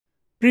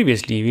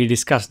Previously, we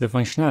discussed the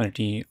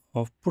functionality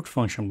of put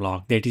function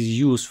block that is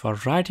used for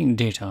writing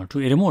data to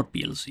a remote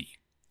PLC.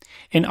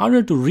 In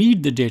order to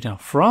read the data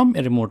from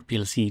a remote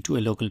PLC to a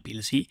local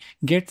PLC,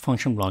 get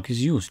function block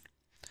is used.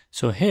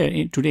 So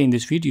here, today in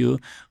this video,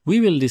 we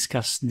will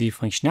discuss the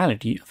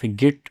functionality of a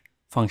get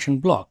function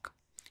block,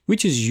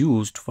 which is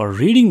used for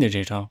reading the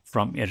data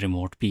from a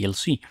remote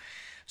PLC.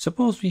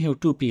 Suppose we have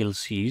two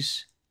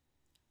PLCs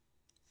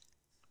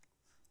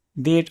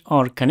that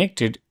are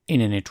connected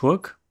in a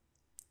network.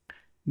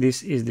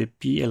 This is the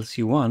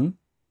PLC 1,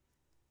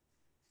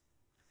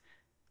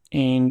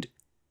 and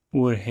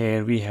over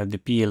here we have the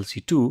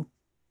PLC 2.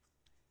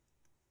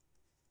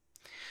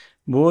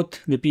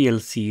 Both the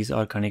PLCs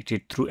are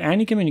connected through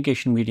any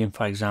communication medium,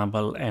 for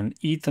example, an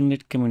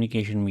Ethernet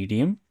communication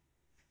medium.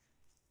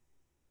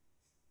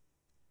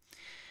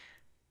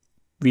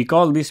 We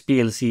call this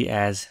PLC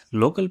as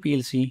local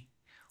PLC,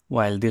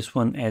 while this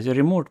one as a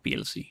remote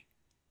PLC.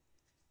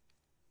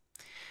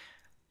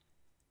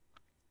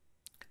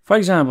 For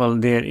example,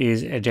 there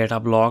is a data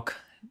block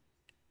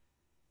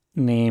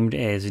named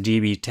as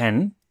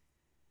DB10,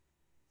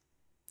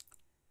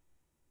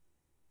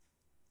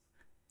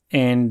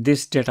 and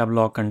this data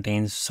block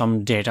contains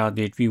some data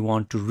that we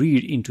want to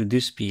read into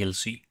this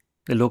PLC,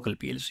 the local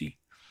PLC.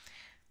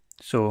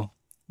 So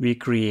we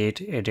create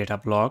a data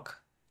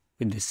block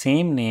with the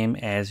same name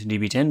as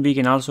DB10. We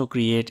can also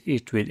create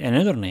it with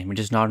another name. It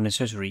is not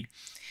necessary,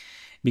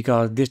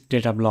 because this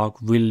data block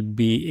will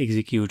be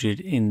executed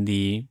in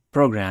the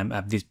program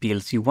of this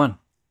PLC 1.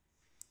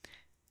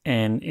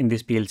 And in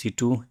this PLC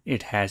 2,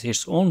 it has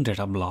its own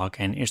data block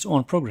and its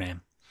own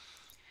program.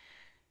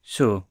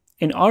 So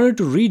in order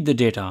to read the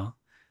data,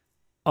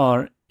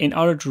 or in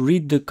order to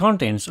read the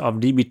contents of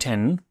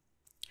DB10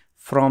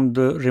 from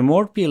the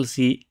remote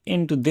PLC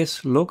into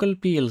this local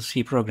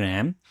PLC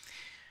program,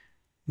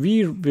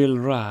 we will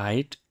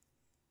write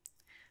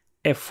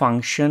a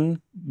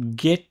function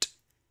get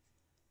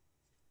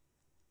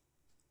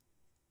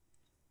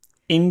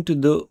into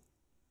the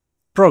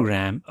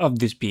program of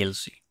this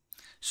PLC.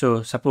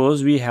 So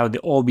suppose we have the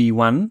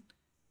OB1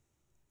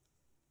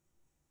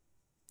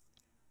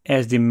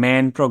 as the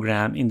main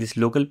program in this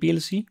local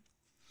PLC.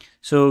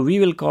 So we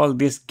will call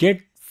this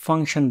get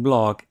function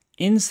block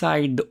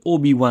inside the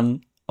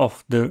OB1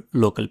 of the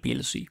local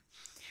PLC.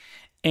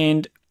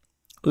 And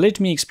let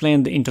me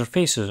explain the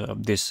interfaces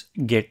of this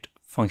get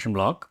function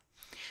block.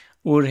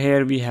 Over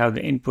here we have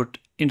the input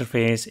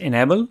interface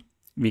enable.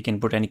 We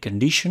can put any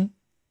condition.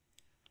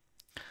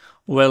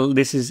 Well,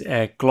 this is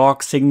a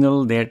clock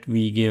signal that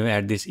we give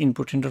at this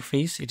input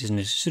interface. It is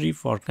necessary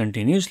for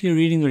continuously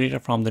reading the data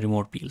from the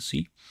remote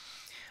PLC.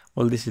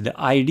 Well, this is the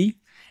ID,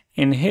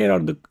 and here are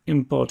the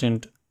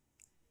important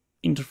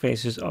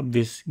interfaces of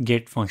this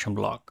get function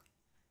block.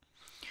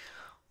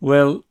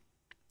 Well,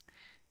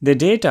 the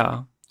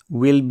data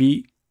will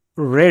be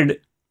read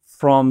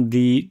from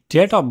the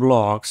data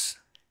blocks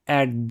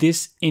at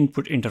this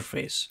input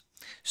interface.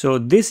 So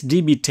this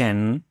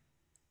DB10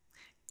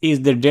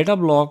 is the data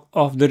block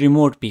of the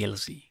remote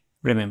PLC,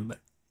 remember.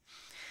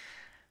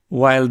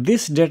 While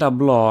this data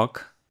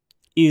block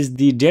is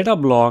the data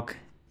block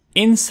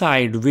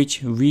inside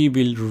which we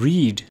will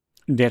read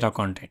data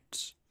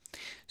contents.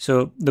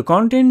 So the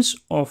contents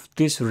of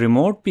this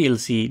remote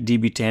PLC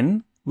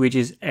DB10, which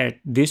is at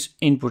this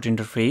input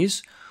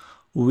interface,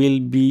 will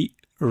be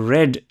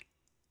read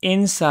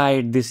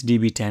inside this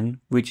DB10,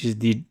 which is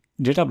the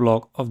data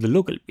block of the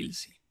local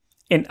PLC.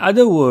 In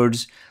other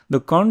words, the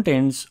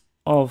contents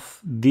of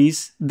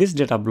this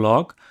data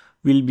block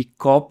will be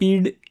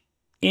copied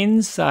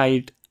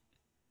inside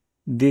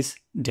this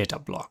data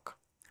block.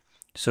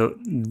 So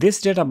this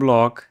data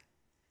block,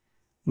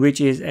 which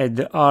is at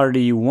the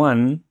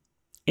RD1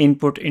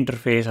 input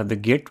interface of the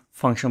get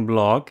function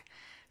block,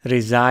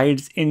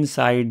 resides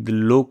inside the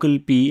local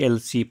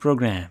PLC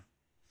program.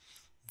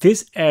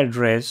 This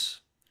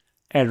address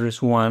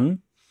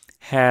 1,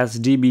 has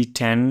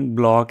DB10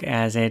 block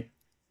as an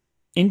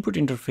input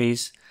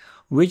interface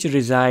which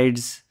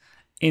resides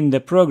in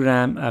the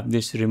program of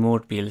this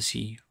remote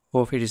PLC.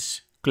 Hope it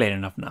is clear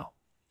enough now.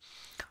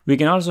 We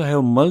can also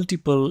have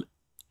multiple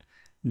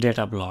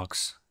data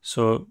blocks.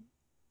 So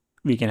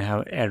we can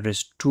have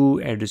address 2,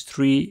 address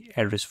 3,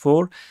 address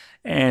 4,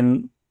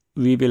 and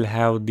we will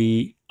have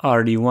the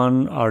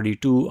RD1,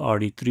 RD2,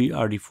 RD3,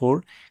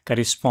 RD4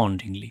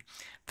 correspondingly.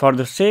 For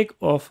the sake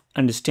of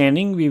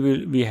understanding,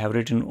 we have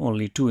written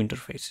only 2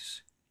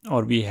 interfaces,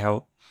 or we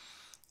have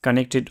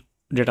connected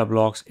data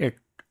blocks at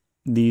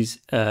these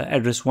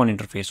address 1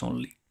 interface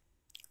only.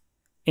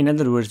 In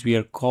other words, we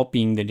are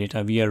copying the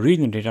data, we are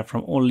reading the data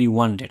from only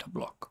one data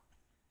block.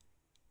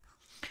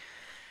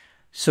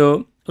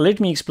 So let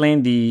me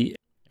explain the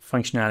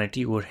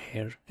functionality over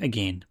here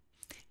again.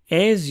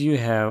 As you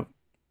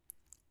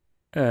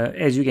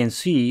can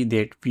see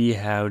that we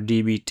have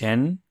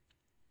db10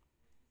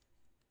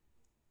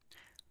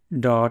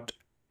 dot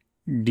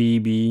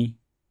db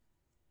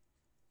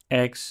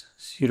x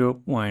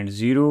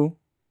 0.0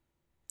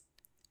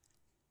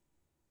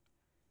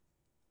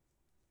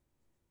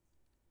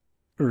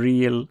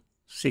 real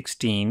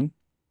 16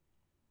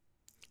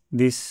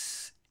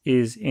 This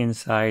is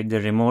inside the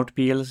remote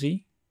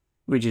PLC,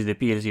 which is the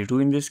PLC 2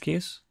 in this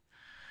case.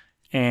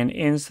 And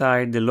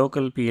inside the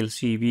local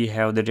PLC, we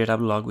have the data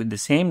block with the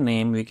same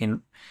name. We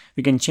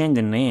can change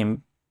the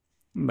name,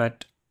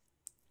 but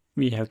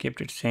we have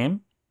kept it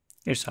same.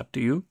 It's up to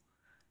you.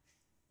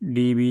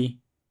 DB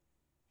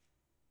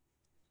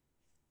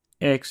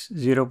X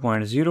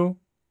 0.0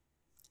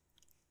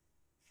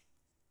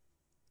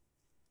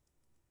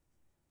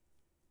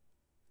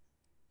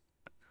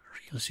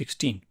 real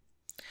 16.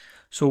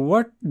 So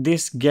what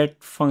this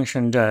get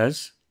function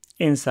does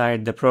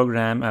inside the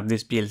program of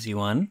this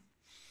PLC1,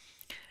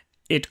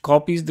 it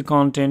copies the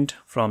content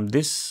from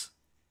this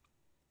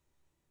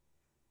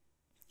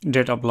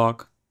data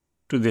block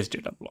to this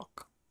data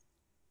block.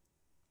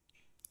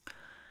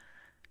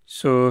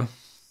 So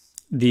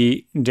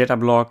the data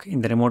block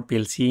in the remote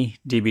PLC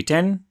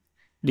DB10,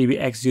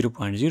 DBX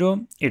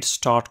 0.0, it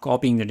start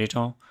copying the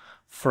data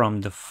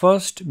from the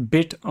first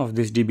bit of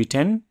this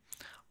DB10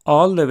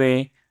 all the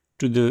way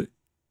to the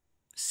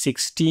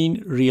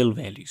 16 real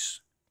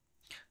values.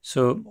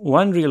 So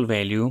one real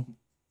value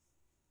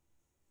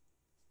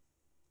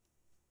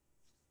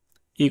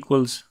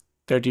equals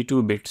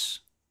 32 bits.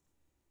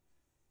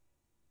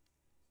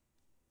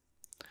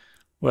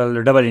 Well,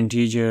 the double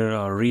integer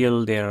or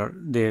real, there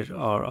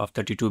are of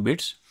 32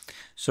 bits.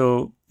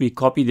 So we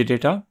copy the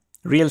data,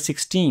 real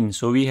 16.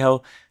 So we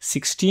have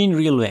 16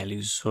 real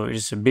values. So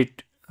it's a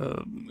bit,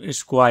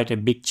 it's quite a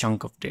big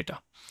chunk of data.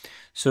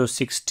 So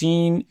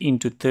 16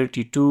 into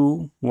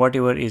 32,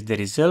 whatever is the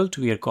result,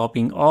 we are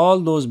copying all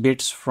those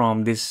bits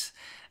from this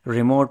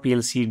remote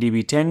PLC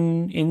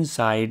DB10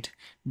 inside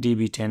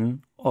DB10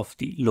 of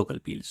the local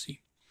PLC.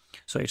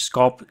 So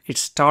it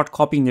start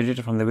copying the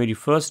data from the very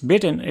first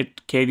bit, and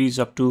it carries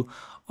up to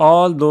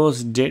all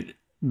those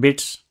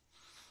bits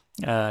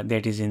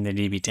that is in the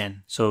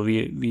DB10. So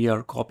we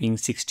are copying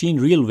 16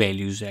 real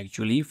values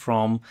actually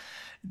from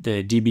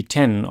the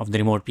DB10 of the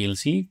remote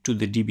PLC to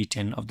the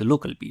DB10 of the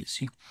local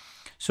PLC.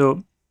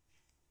 So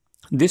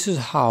this is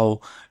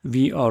how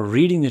we are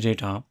reading the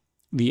data.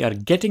 We are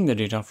getting the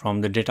data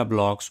from the data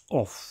blocks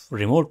of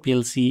remote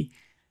PLC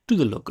to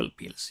the local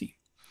PLC.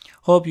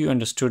 Hope you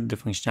understood the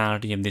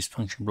functionality of this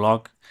function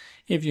block.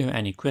 If you have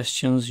any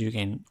questions, you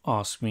can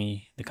ask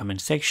me in the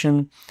comment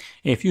section.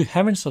 If you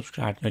haven't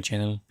subscribed to the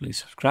channel, please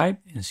subscribe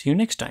and see you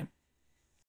next time.